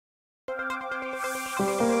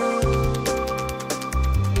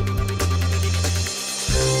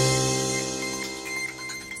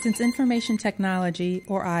Since information technology,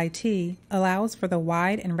 or IT, allows for the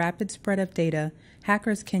wide and rapid spread of data,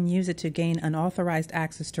 hackers can use it to gain unauthorized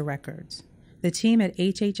access to records. The team at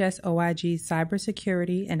HHS OIG's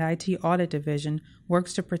Cybersecurity and IT Audit Division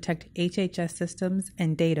works to protect HHS systems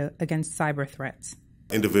and data against cyber threats.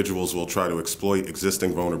 Individuals will try to exploit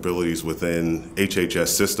existing vulnerabilities within HHS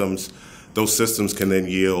systems. Those systems can then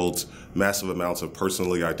yield massive amounts of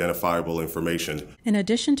personally identifiable information. In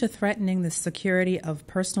addition to threatening the security of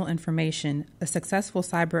personal information, a successful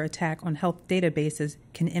cyber attack on health databases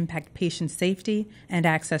can impact patient safety and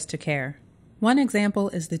access to care. One example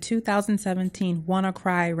is the 2017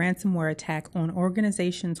 WannaCry ransomware attack on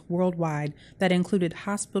organizations worldwide that included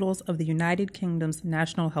hospitals of the United Kingdom's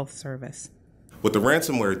National Health Service. What the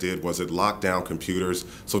ransomware did was it locked down computers,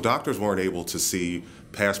 so doctors weren't able to see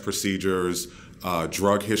past procedures,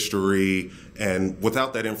 drug history, and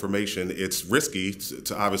without that information, it's risky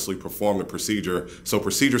to obviously perform the procedure, so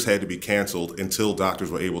procedures had to be canceled until doctors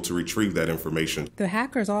were able to retrieve that information. The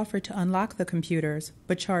hackers offered to unlock the computers,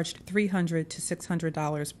 but charged $300 to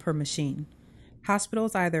 $600 per machine.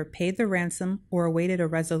 Hospitals either paid the ransom or awaited a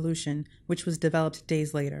resolution, which was developed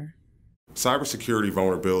days later. Cybersecurity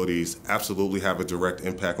vulnerabilities absolutely have a direct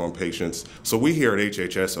impact on patients. So we here at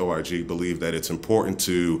HHS OIG believe that it's important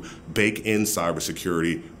to bake in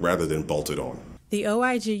cybersecurity rather than bolt it on. The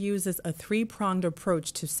OIG uses a three-pronged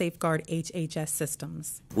approach to safeguard HHS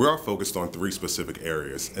systems. We are focused on three specific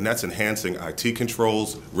areas, and that's enhancing IT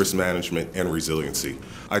controls, risk management, and resiliency.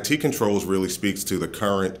 IT controls really speaks to the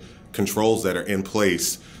current controls that are in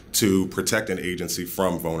place to protect an agency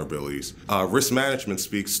from vulnerabilities. Risk management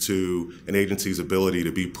speaks to an agency's ability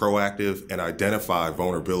to be proactive and identify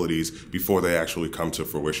vulnerabilities before they actually come to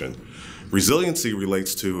fruition. Resiliency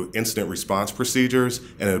relates to incident response procedures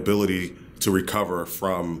and an ability to recover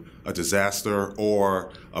from a disaster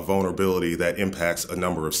or a vulnerability that impacts a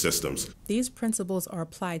number of systems. These principles are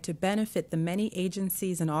applied to benefit the many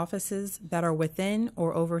agencies and offices that are within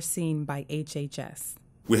or overseen by HHS.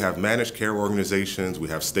 We have managed care organizations, we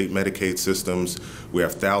have state Medicaid systems, we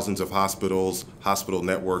have thousands of hospitals, hospital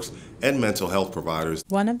networks, and mental health providers.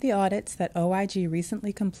 One of the audits that OIG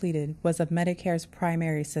recently completed was of Medicare's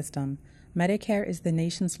primary system. Medicare is the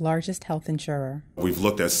nation's largest health insurer. We've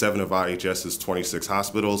looked at 7 of IHS's 26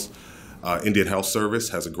 hospitals. Indian Health Service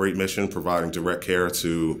has a great mission providing direct care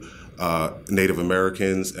to Native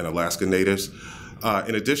Americans and Alaska Natives.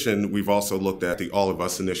 In addition, we've also looked at the All of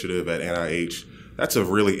Us initiative at NIH. That's a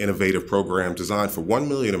really innovative program designed for 1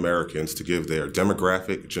 million Americans to give their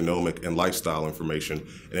demographic, genomic, and lifestyle information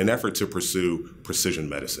in an effort to pursue precision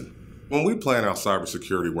medicine. When we plan our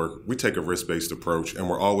cybersecurity work, we take a risk-based approach, and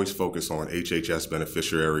we're always focused on HHS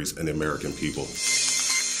beneficiaries and the American people.